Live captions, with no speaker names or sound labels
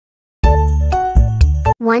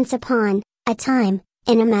Once upon a time,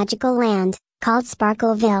 in a magical land, called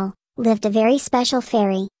Sparkleville, lived a very special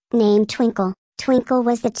fairy, named Twinkle. Twinkle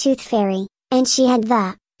was the tooth fairy, and she had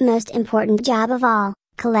the most important job of all,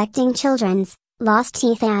 collecting children's lost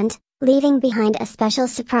teeth and leaving behind a special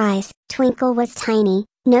surprise. Twinkle was tiny,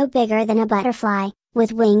 no bigger than a butterfly,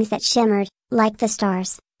 with wings that shimmered like the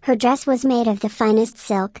stars. Her dress was made of the finest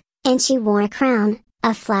silk, and she wore a crown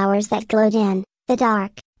of flowers that glowed in the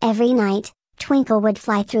dark. Every night, Twinkle would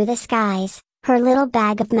fly through the skies, her little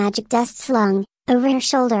bag of magic dust slung over her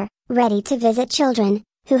shoulder, ready to visit children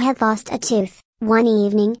who had lost a tooth. One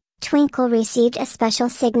evening, Twinkle received a special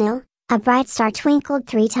signal. A bright star twinkled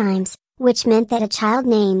 3 times, which meant that a child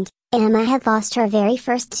named Emma had lost her very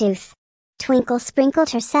first tooth. Twinkle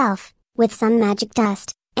sprinkled herself with some magic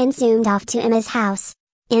dust, and zoomed off to Emma's house.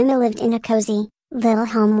 Emma lived in a cozy little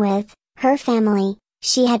home with her family.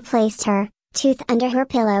 She had placed her tooth under her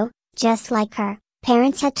pillow, just like her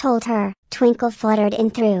parents had told her. Twinkle fluttered in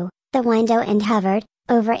through the window and hovered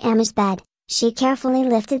over Emma's bed. She carefully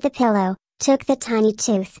lifted the pillow, took the tiny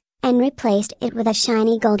tooth, and replaced it with a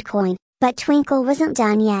shiny gold coin. But Twinkle wasn't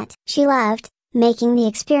done yet. She loved making the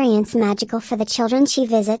experience magical for the children she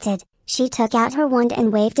visited. She took out her wand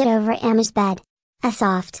and waved it over Emma's bed. A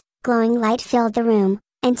soft, glowing light filled the room,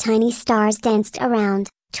 and tiny stars danced around.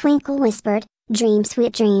 Twinkle whispered, "Dream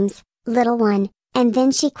sweet dreams, little one," and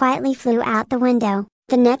then she quietly flew out the window.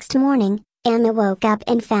 The next morning, Emma woke up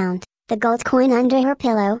and found the gold coin under her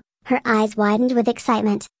pillow. Her eyes widened with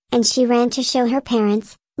excitement, and she ran to show her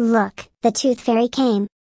parents. "Look, the tooth fairy came!"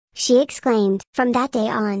 she exclaimed. From that day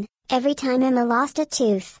on, every time Emma lost a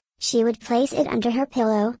tooth, she would place it under her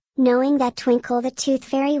pillow, knowing that Twinkle the tooth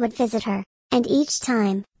fairy would visit her. And each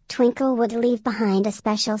time, Twinkle would leave behind a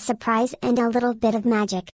special surprise and a little bit of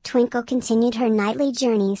magic. Twinkle continued her nightly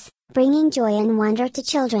journeys, bringing joy and wonder to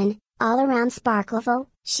children all around Sparkleville.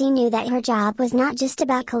 She knew that her job was not just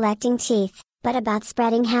about collecting teeth, but about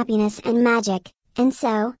spreading happiness and magic. And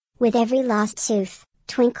so, with every lost tooth,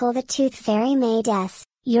 Twinkle the tooth fairy made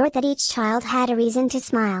sure that each child had a reason to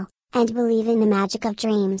smile and believe in the magic of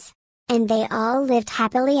dreams. And they all lived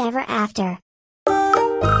happily ever after.